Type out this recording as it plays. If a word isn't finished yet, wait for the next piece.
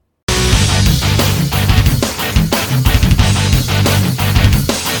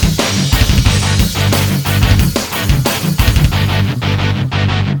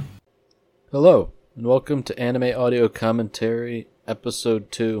welcome to Anime Audio Commentary,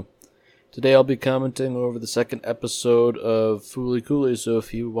 Episode 2. Today I'll be commenting over the second episode of Fooly Cooly, so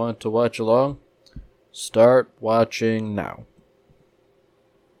if you want to watch along, start watching now.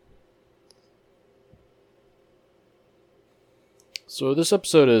 So this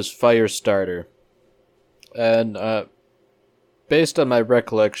episode is Firestarter, and based on my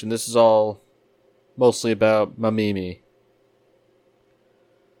recollection, this is all mostly about Mamimi.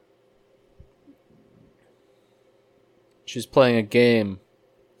 She's playing a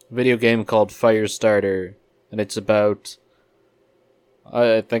video game called Firestarter, and it's about,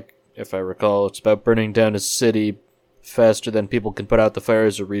 I think, if I recall, it's about burning down a city faster than people can put out the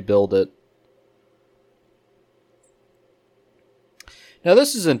fires or rebuild it. Now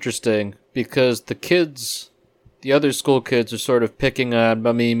this is interesting, because the other school kids are sort of picking on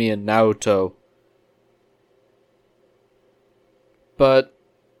Mamimi and Naoto. But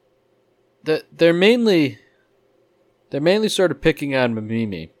they're mainly sort of picking on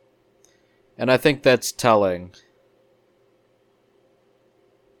Mamimi, and I think that's telling.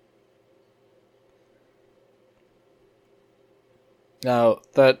 Now,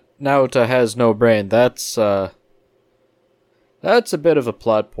 that Naoto has no brain, that's a bit of a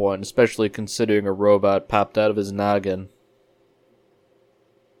plot point, especially considering a robot popped out of his noggin.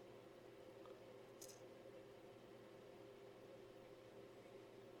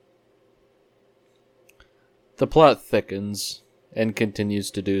 The plot thickens, and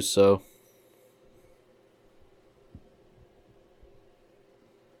continues to do so.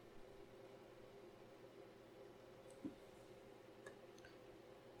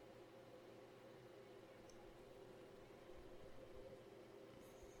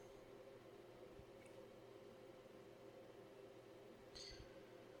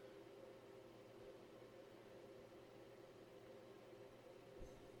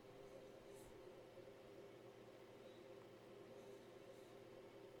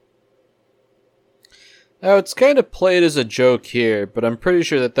 Now, it's kind of played as a joke here, but I'm pretty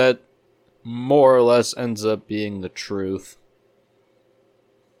sure that more or less ends up being the truth.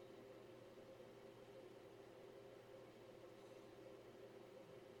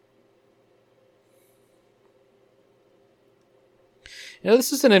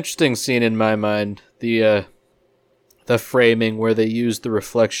 This is an interesting scene in my mind. The framing where they use the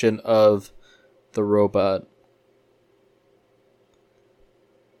reflection of the robot.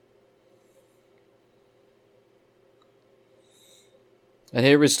 And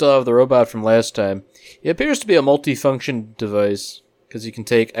here we still have the robot from last time. He appears to be a multifunction device, because he can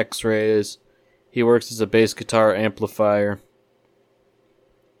take x-rays. He works as a bass guitar amplifier.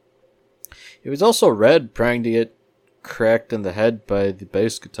 He was also red, trying to get cracked in the head by the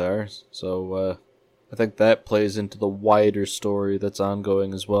bass guitar. So, I think that plays into the wider story that's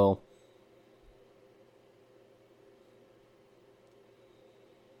ongoing as well.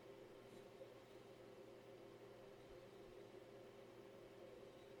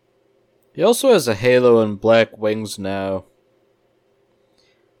 He also has a halo and black wings now.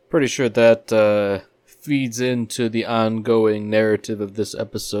 Pretty sure that feeds into the ongoing narrative of this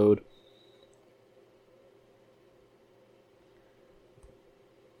episode.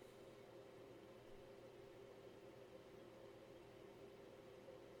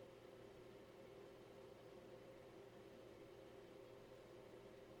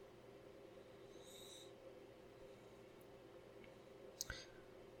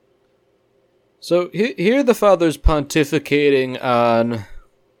 So here the father's pontificating on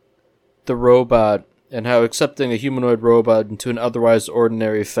the robot and how accepting a humanoid robot into an otherwise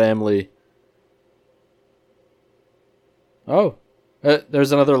ordinary family. Oh,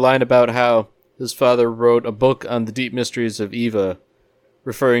 there's another line about how his father wrote a book on the deep mysteries of Eva,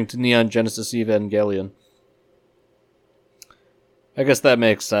 referring to Neon Genesis Evangelion. I guess that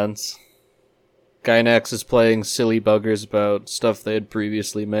makes sense. Gainax is playing silly buggers about stuff they had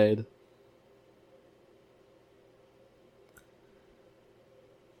previously made.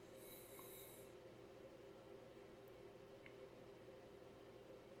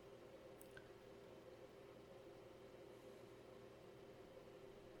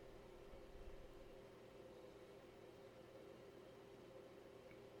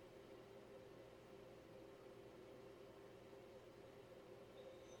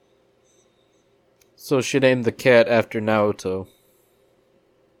 So she named the cat after Naoto.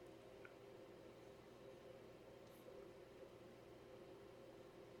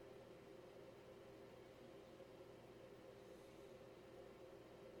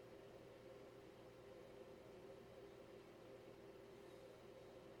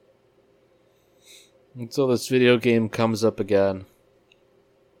 Until this video game comes up again.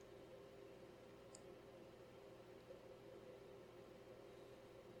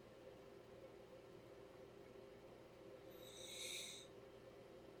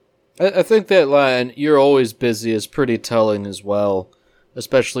 I think that line, "you're always busy," is pretty telling as well,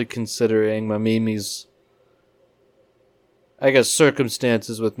 especially considering Mamimi's, I guess,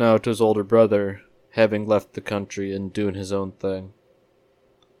 circumstances with Naoto's older brother having left the country and doing his own thing.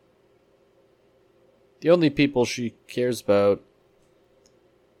 The only people she cares about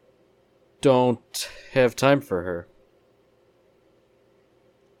don't have time for her.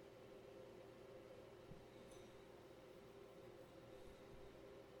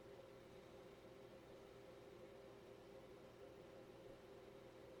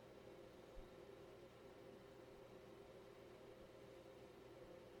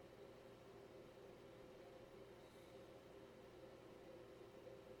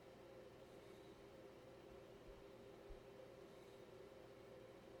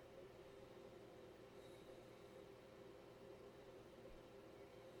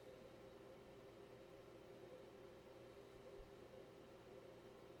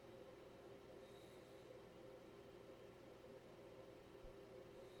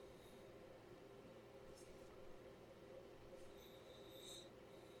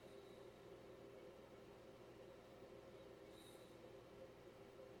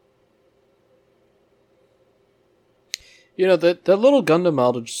 You know, that little Gundam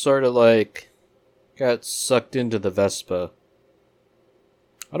model just sort of like got sucked into the Vespa.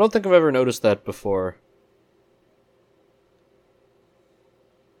 I don't think I've ever noticed that before.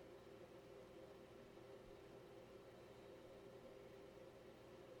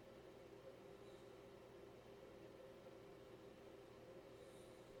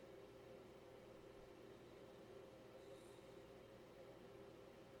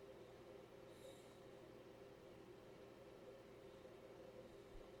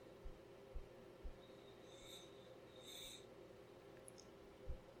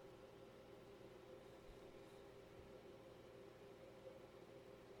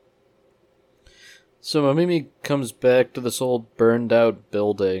 So Mamimi comes back to this old burned out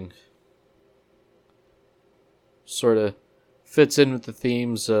building. Sort of fits in with the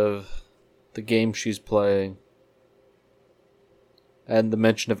themes of the game she's playing. And the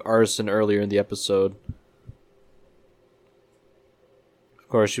mention of arson earlier in the episode. Of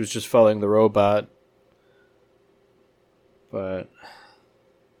course, she was just following the robot. But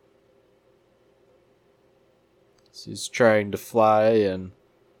she's trying to fly and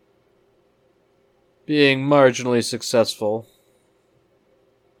being marginally successful.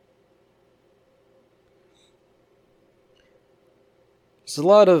 There's a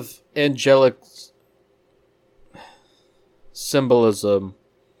lot of angelic symbolism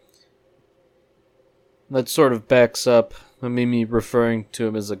that sort of backs up Mamimi referring to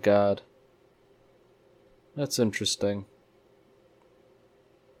him as a god. That's interesting.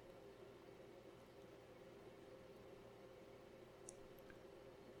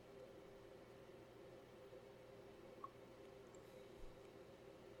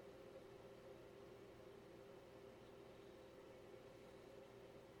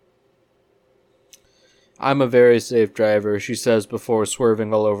 "I'm a very safe driver," she says before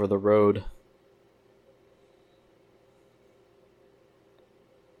swerving all over the road.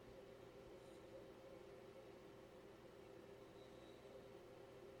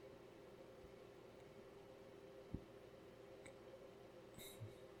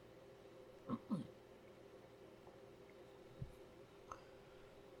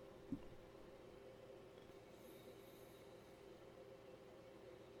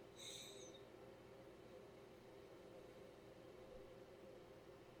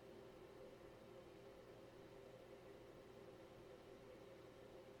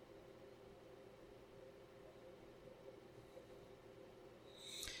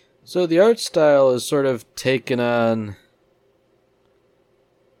 So the art style is sort of taken on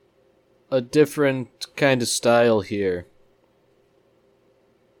a different kind of style here.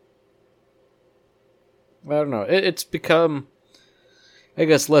 I don't know. It's become, I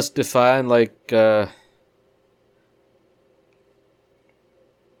guess, less defined. Like, I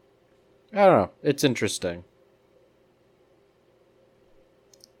don't know. It's interesting.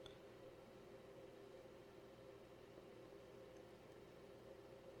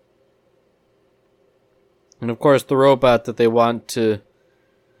 And of course, the robot that they want to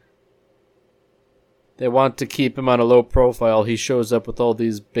keep him on a low profile. He shows up with all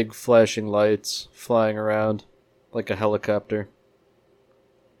these big flashing lights flying around like a helicopter.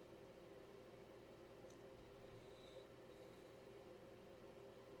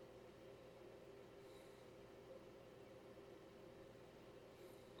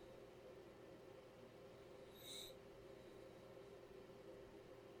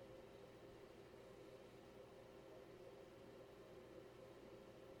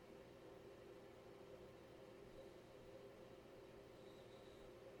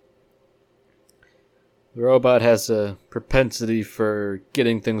 The robot has a propensity for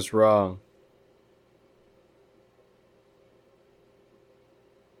getting things wrong.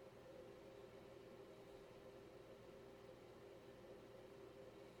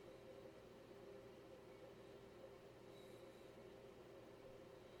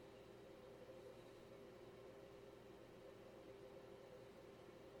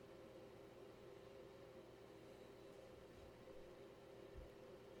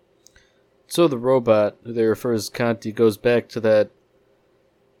 So the robot, who they refer as Conti, goes back to that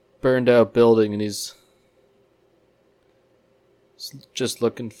burned out building and he's just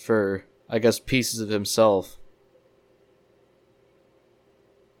looking for, I guess, pieces of himself.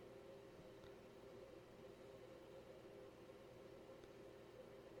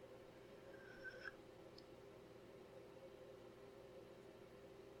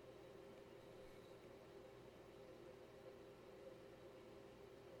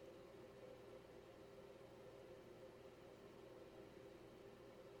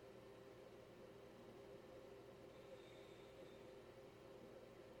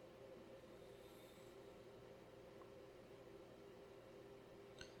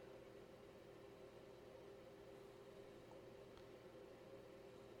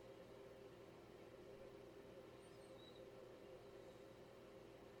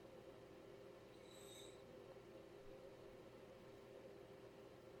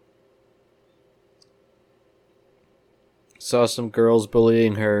 Saw some girls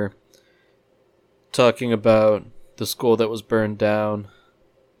bullying her, talking about the school that was burned down.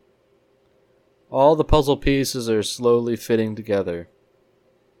 All the puzzle pieces are slowly fitting together.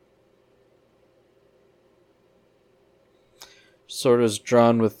 Sort of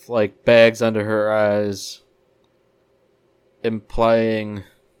drawn with like bags under her eyes, implying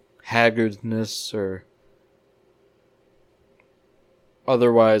haggardness or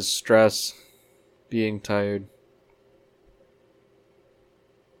otherwise stress, being tired.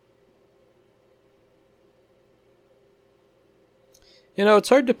 You know, it's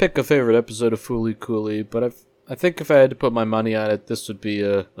hard to pick a favorite episode of Fooly Cooley, but I think if I had to put my money on it, this would be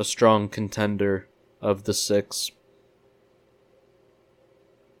a strong contender of the 6.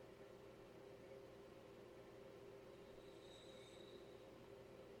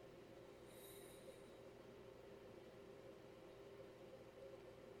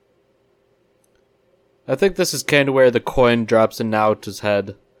 I think this is kind of where the coin drops in Naoto's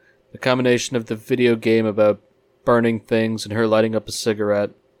head. The combination of the video game about burning things and her lighting up a cigarette.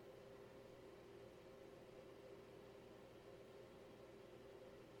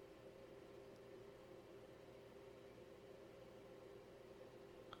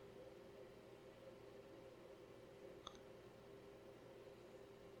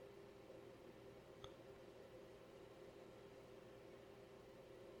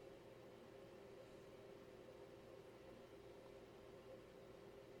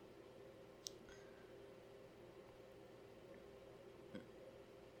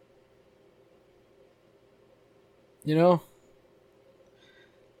 You know,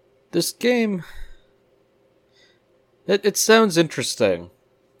 this game, it sounds interesting.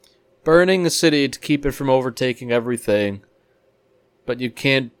 Burning a city to keep it from overtaking everything, but you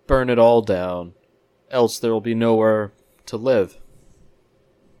can't burn it all down, else there will be nowhere to live.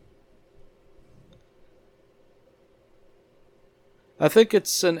 I think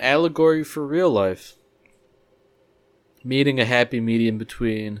it's an allegory for real life. Meeting a happy medium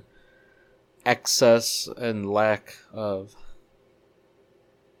between excess and lack of.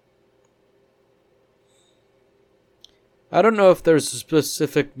 I don't know if there's a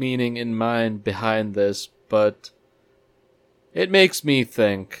specific meaning in mind behind this, but it makes me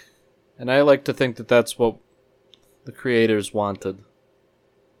think, and I like to think that that's what the creators wanted.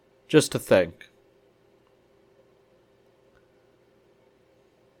 Just to think.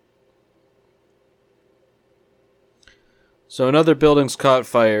 So another building's caught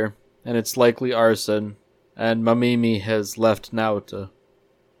fire, and it's likely arson, and Mamimi has left Naota.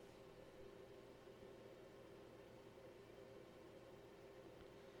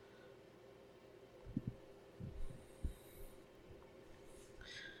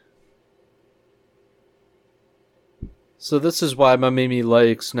 So this is why Mamimi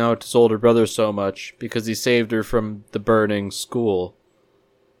likes Naota's older brother so much, because he saved her from the burning school.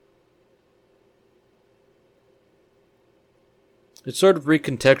 It sort of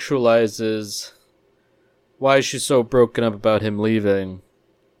recontextualizes why she's so broken up about him leaving,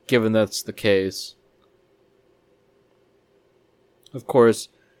 given that's the case. Of course,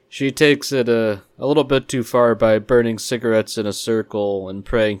 she takes it a little bit too far by burning cigarettes in a circle and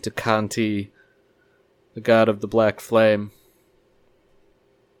praying to Kanti, the god of the black flame.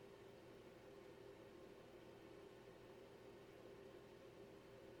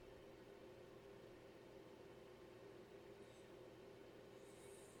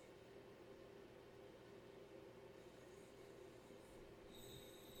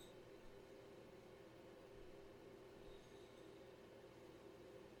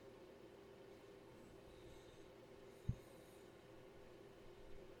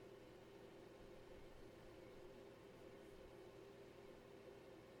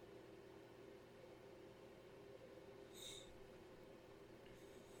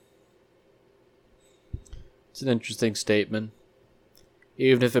 It's an interesting statement.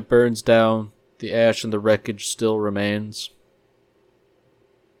 Even if it burns down, the ash and the wreckage still remains.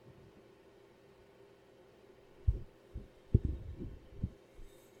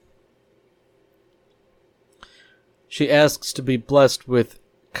 She asks to be blessed with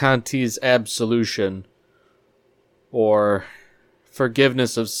Kanti's absolution, or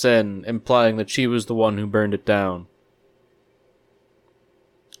forgiveness of sin, implying that she was the one who burned it down.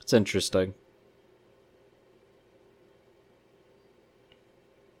 It's interesting.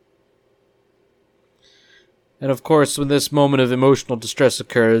 And of course, when this moment of emotional distress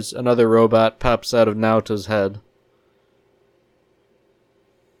occurs, another robot pops out of Naoto's head.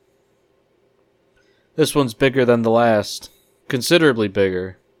 This one's bigger than the last. Considerably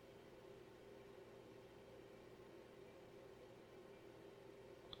bigger.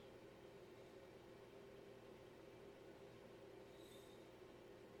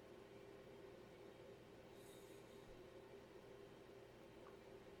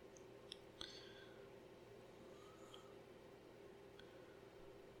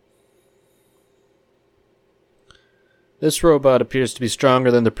 This robot appears to be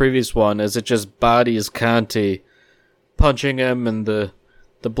stronger than the previous one, as it just bodies Kanti, punching him, and the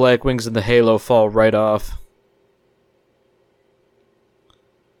black wings and the halo fall right off.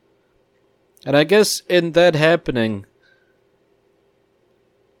 And I guess in that happening,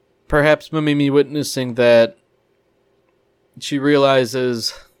 perhaps Mamimi witnessing that, she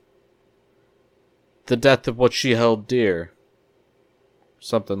realizes the death of what she held dear.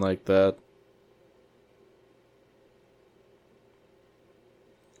 Something like that.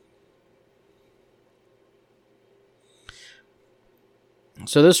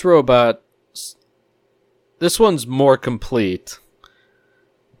 So this robot, this one's more complete.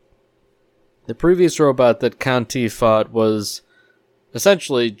 The previous robot that Kanti fought was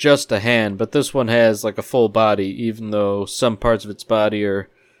essentially just a hand, but this one has like a full body, even though some parts of its body are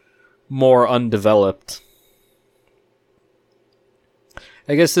more undeveloped.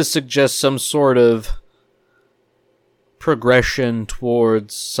 I guess this suggests some sort of progression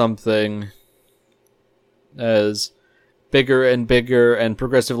towards something as bigger and bigger and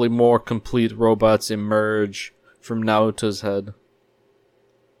progressively more complete robots emerge from Naoto's head.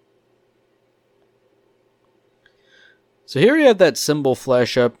 So here we have that symbol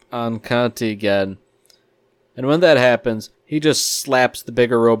flash up on Kanti again. And when that happens, he just slaps the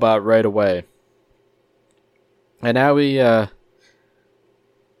bigger robot right away. And now he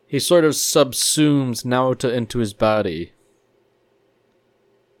sort of subsumes Naoto into his body.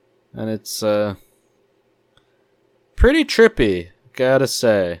 And it's pretty trippy, gotta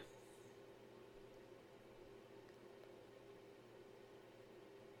say.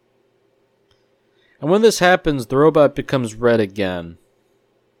 And when this happens, the robot becomes red again.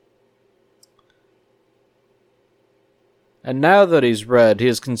 And now that he's red, he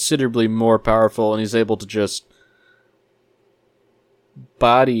is considerably more powerful, and he's able to just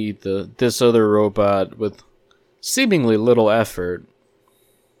body this other robot with seemingly little effort.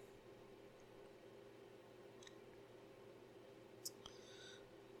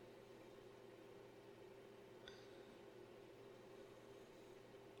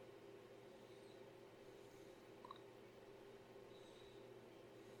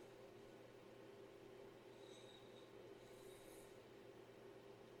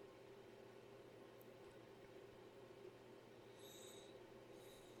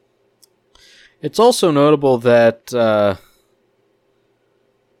 It's also notable that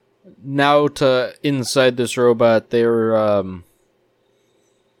Naoto inside this robot, they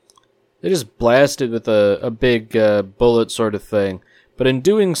just blasted with a big bullet sort of thing. But in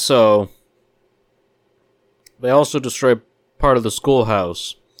doing so, they also destroy part of the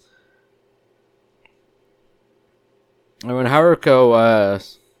schoolhouse. And when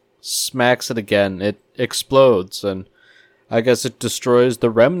Haruko smacks it again, it explodes, and I guess it destroys the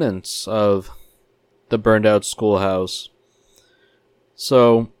remnants of the burned out schoolhouse.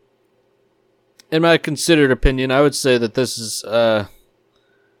 So, in my considered opinion, I would say that this is, I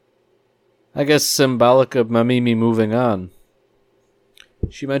guess, symbolic of Mamimi moving on.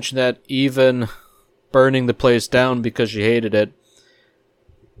 She mentioned that even burning the place down because she hated it,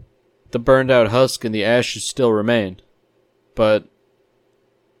 the burned out husk and the ashes still remained. But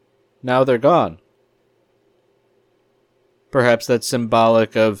now they're gone. Perhaps that's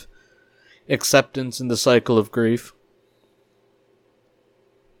symbolic of acceptance in the cycle of grief.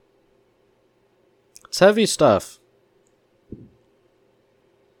 It's heavy stuff.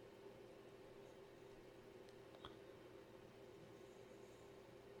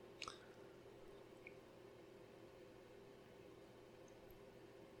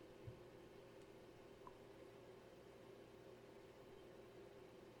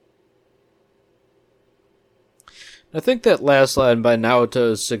 I think that last line by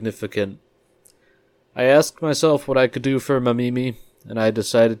Naoto is significant. I asked myself what I could do for Mamimi, and I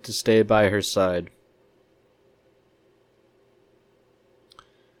decided to stay by her side.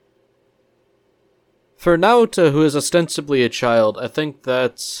 For Naoto, who is ostensibly a child, I think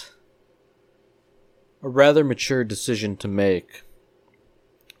that's a rather mature decision to make.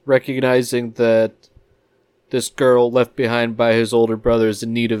 Recognizing that this girl left behind by his older brother is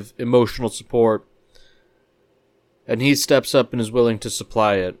in need of emotional support, and he steps up and is willing to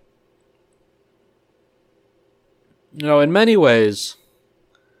supply it. You know, in many ways,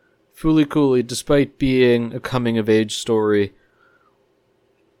 Fooly Cooly, despite being a coming-of-age story,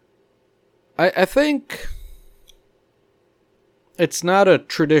 I think it's not a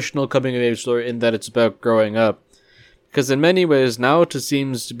traditional coming-of-age story in that it's about growing up. Because in many ways, Naoto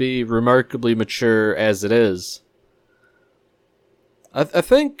seems to be remarkably mature as it is. I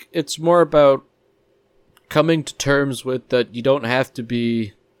think it's more about coming to terms with that you don't have to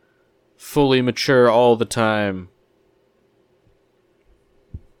be fully mature all the time.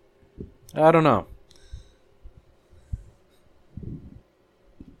 I don't know.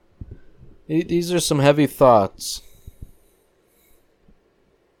 These are some heavy thoughts.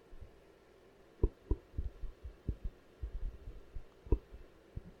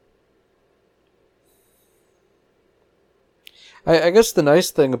 I guess the nice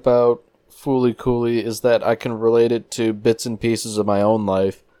thing about Fooly Cooly is that I can relate it to bits and pieces of my own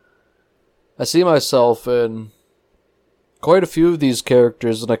life. I see myself in quite a few of these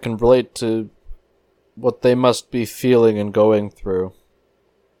characters, and I can relate to what they must be feeling and going through.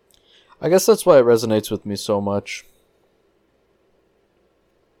 I guess that's why it resonates with me so much.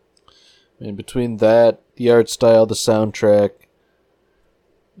 I mean, between that, the art style, the soundtrack,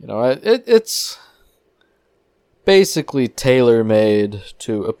 you know, it's basically tailor-made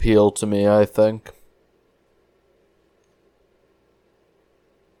to appeal to me, I think.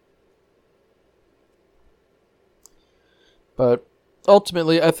 But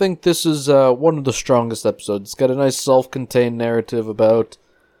ultimately, I think this is one of the strongest episodes. It's got a nice self-contained narrative about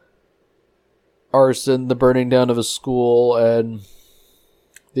arson, the burning down of a school, and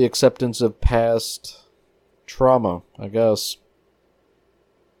the acceptance of past trauma, I guess.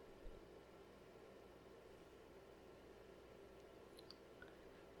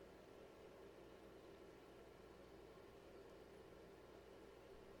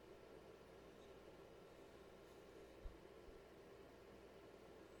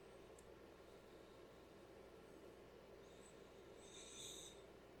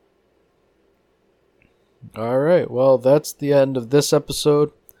 Alright, well, that's the end of this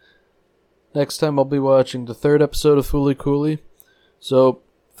episode. Next time I'll be watching the third episode of Fooly Cooly. So,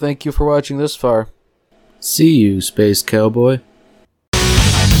 thank you for watching this far. See you, Space Cowboy.